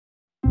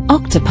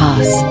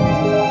Octoparse,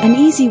 an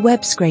easy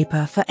web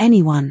scraper for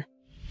anyone.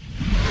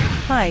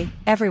 Hi,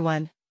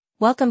 everyone.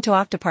 Welcome to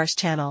Octoparse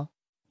channel.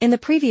 In the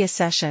previous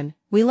session,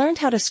 we learned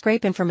how to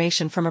scrape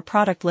information from a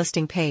product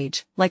listing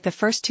page, like the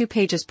first 2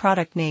 pages'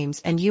 product names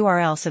and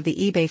URLs of the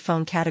eBay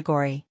phone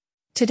category.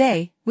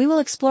 Today, we will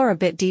explore a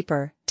bit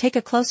deeper, take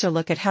a closer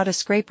look at how to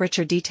scrape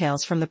richer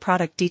details from the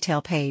product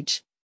detail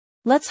page.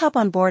 Let's hop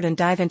on board and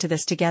dive into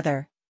this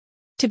together.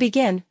 To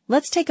begin,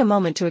 let's take a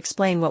moment to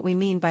explain what we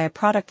mean by a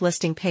product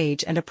listing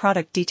page and a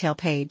product detail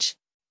page.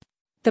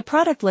 The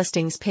product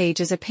listings page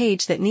is a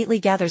page that neatly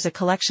gathers a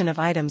collection of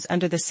items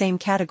under the same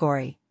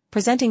category,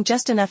 presenting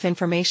just enough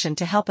information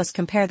to help us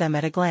compare them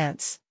at a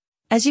glance.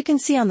 As you can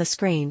see on the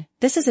screen,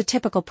 this is a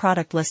typical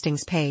product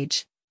listings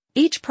page.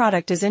 Each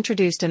product is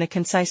introduced in a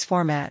concise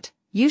format,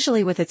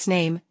 usually with its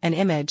name, an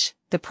image,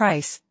 the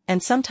price,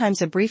 and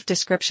sometimes a brief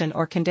description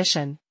or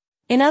condition.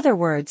 In other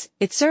words,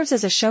 it serves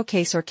as a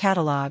showcase or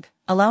catalog,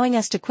 allowing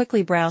us to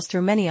quickly browse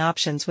through many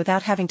options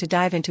without having to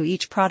dive into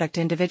each product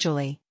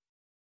individually.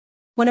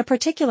 When a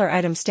particular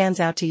item stands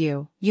out to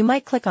you, you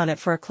might click on it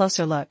for a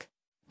closer look.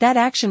 That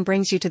action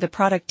brings you to the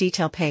product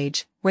detail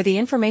page, where the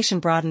information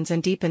broadens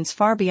and deepens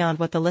far beyond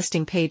what the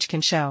listing page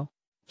can show.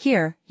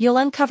 Here, you'll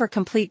uncover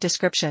complete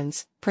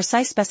descriptions,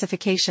 precise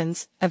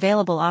specifications,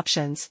 available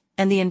options,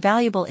 and the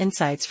invaluable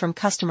insights from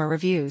customer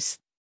reviews.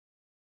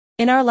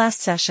 In our last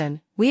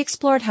session, we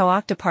explored how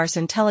Octoparse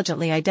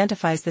intelligently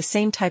identifies the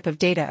same type of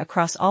data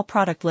across all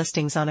product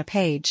listings on a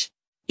page.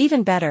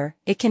 Even better,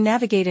 it can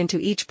navigate into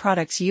each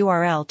product's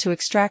URL to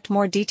extract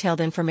more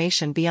detailed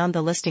information beyond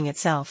the listing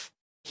itself.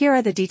 Here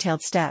are the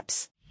detailed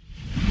steps.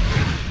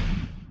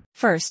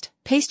 First,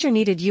 paste your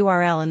needed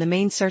URL in the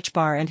main search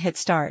bar and hit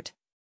Start.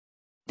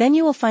 Then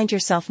you will find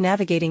yourself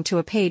navigating to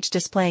a page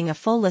displaying a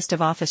full list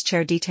of office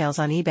chair details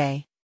on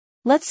eBay.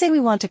 Let's say we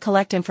want to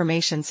collect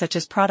information such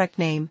as product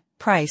name,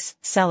 price,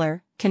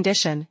 seller,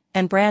 condition,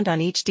 and brand on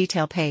each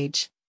detail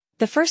page.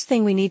 The first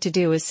thing we need to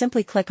do is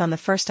simply click on the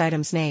first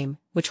item's name,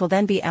 which will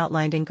then be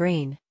outlined in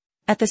green.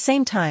 At the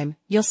same time,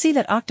 you'll see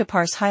that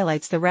Octoparse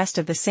highlights the rest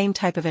of the same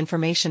type of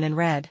information in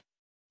red.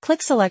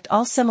 Click Select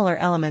All Similar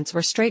Elements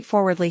or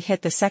straightforwardly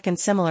hit the second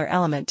similar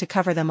element to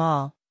cover them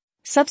all.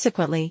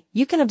 Subsequently,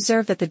 you can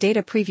observe that the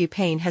Data Preview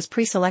pane has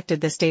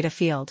pre-selected this data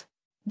field.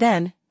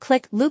 Then,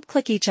 click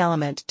each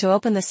element to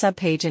open the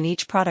subpage in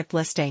each product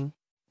listing.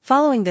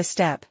 Following this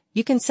step,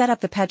 you can set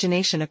up the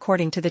pagination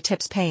according to the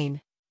tips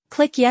pane.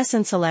 Click Yes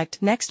and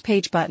select Next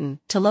Page button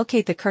to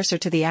locate the cursor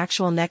to the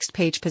actual next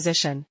page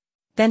position.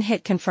 Then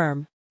hit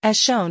Confirm. As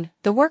shown,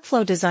 the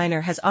workflow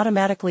designer has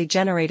automatically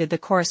generated the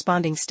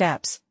corresponding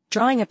steps,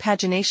 drawing a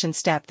pagination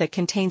step that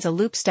contains a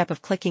loop step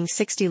of clicking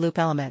 60 loop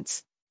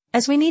elements.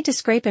 As we need to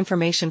scrape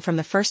information from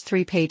the first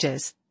 3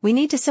 pages, we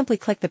need to simply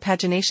click the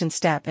pagination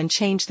step and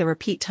change the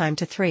repeat time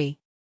to 3.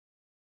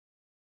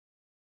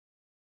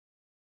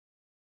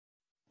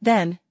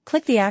 Then,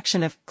 click the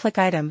action of Click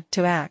Item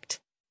to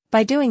act.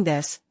 By doing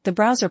this, the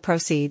browser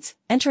proceeds,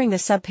 entering the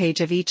subpage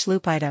of each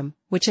loop item,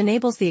 which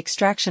enables the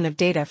extraction of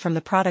data from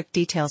the product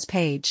details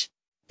page.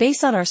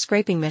 Based on our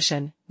scraping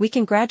mission, we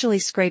can gradually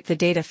scrape the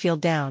data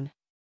field down.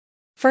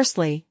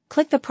 Firstly,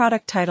 click the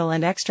product title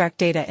and extract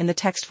data in the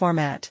text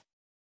format.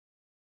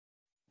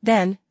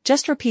 Then,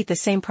 just repeat the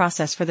same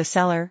process for the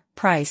seller,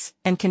 price,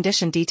 and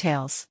condition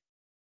details.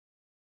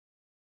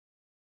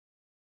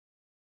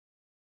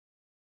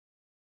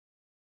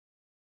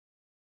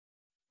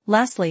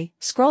 Lastly,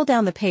 scroll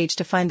down the page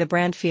to find the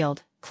brand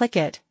field, click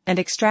it, and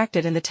extract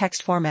it in the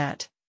text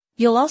format.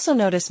 You'll also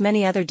notice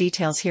many other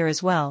details here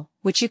as well,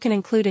 which you can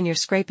include in your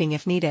scraping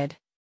if needed.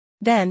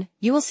 Then,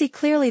 you will see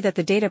clearly that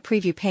the Data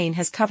Preview pane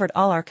has covered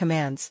all our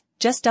commands.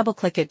 Just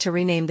double-click it to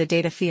rename the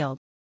data field.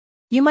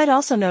 You might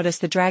also notice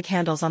the drag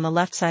handles on the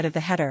left side of the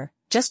header.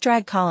 Just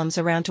drag columns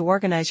around to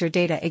organize your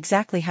data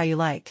exactly how you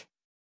like.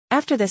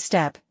 After this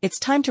step, it's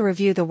time to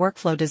review the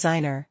workflow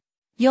designer.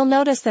 You'll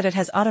notice that it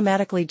has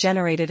automatically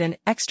generated an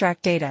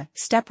Extract Data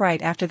step right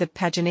after the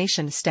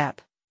pagination step.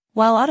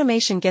 While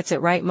automation gets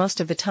it right most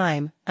of the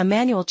time, a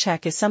manual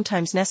check is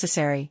sometimes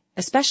necessary,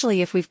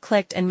 especially if we've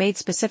clicked and made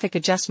specific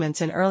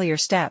adjustments in earlier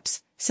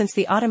steps, since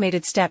the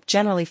automated step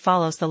generally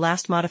follows the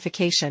last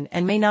modification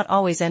and may not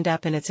always end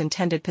up in its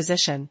intended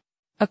position.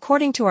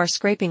 According to our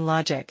scraping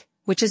logic,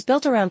 which is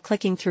built around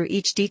clicking through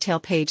each detail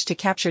page to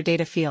capture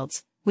data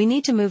fields, we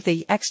need to move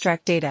the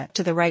Extract Data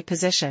to the right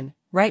position,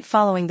 right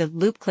following the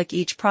loop Click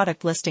Each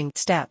Product Listing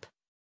step.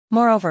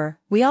 Moreover,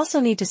 we also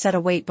need to set a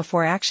wait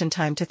before action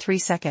time to 3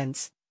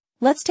 seconds.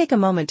 Let's take a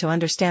moment to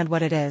understand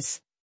what it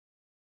is.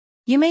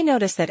 You may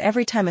notice that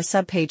every time a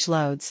subpage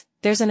loads,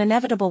 there's an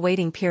inevitable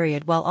waiting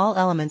period while all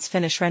elements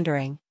finish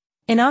rendering.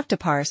 In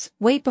Octoparse,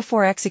 wait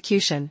before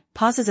execution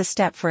pauses a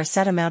step for a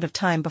set amount of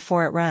time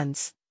before it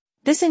runs.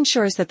 This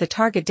ensures that the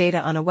target data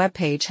on a web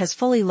page has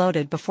fully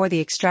loaded before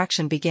the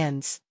extraction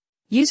begins.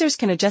 Users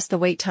can adjust the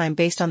wait time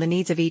based on the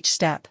needs of each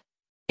step.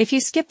 If you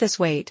skip this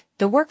wait,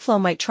 the workflow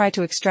might try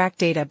to extract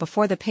data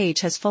before the page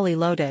has fully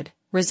loaded,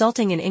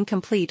 resulting in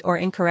incomplete or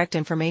incorrect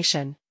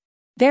information.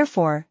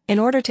 Therefore, in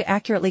order to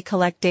accurately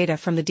collect data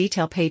from the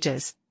detail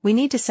pages, we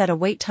need to set a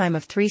wait time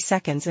of 3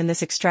 seconds in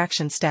this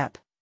extraction step.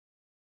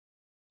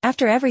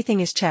 After everything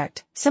is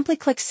checked, simply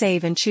click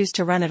Save and choose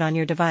to run it on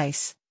your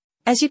device.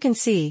 As you can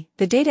see,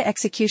 the data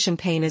execution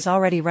pane is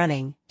already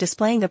running,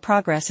 displaying the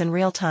progress in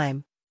real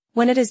time.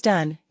 When it is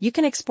done, you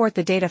can export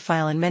the data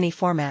file in many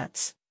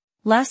formats.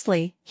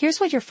 Lastly, here's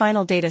what your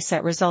final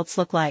dataset results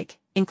look like,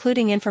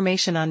 including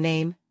information on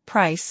name,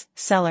 price,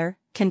 seller,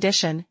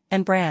 condition,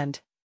 and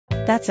brand.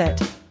 That's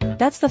it.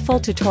 That's the full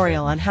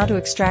tutorial on how to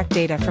extract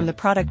data from the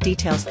product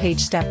details page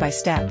step by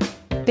step.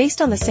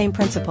 Based on the same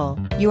principle,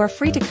 you are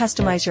free to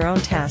customize your own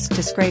task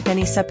to scrape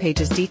any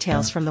subpage's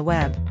details from the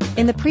web.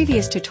 In the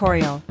previous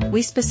tutorial,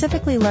 we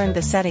specifically learned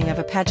the setting of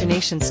a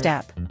pagination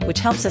step, which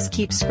helps us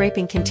keep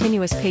scraping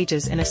continuous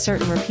pages in a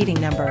certain repeating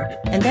number,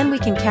 and then we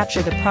can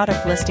capture the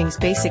product listing's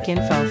basic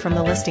info from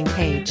the listing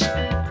page.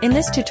 In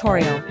this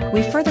tutorial,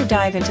 we further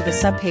dive into the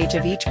subpage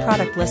of each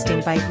product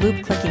listing by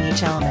loop-clicking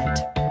each element.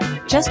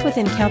 Just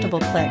within countable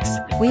clicks,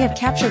 we have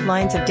captured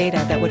lines of data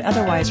that would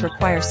otherwise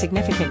require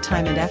significant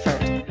time and effort.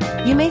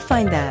 You may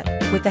find that,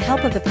 with the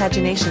help of the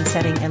pagination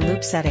setting and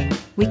loop setting,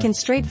 we can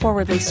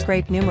straightforwardly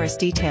scrape numerous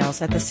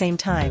details at the same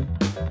time.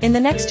 In the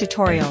next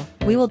tutorial,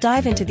 we will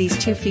dive into these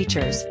two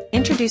features,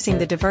 introducing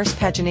the diverse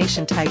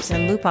pagination types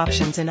and loop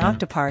options in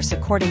Octoparse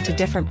according to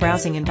different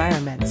browsing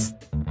environments.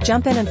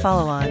 Jump in and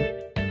follow on.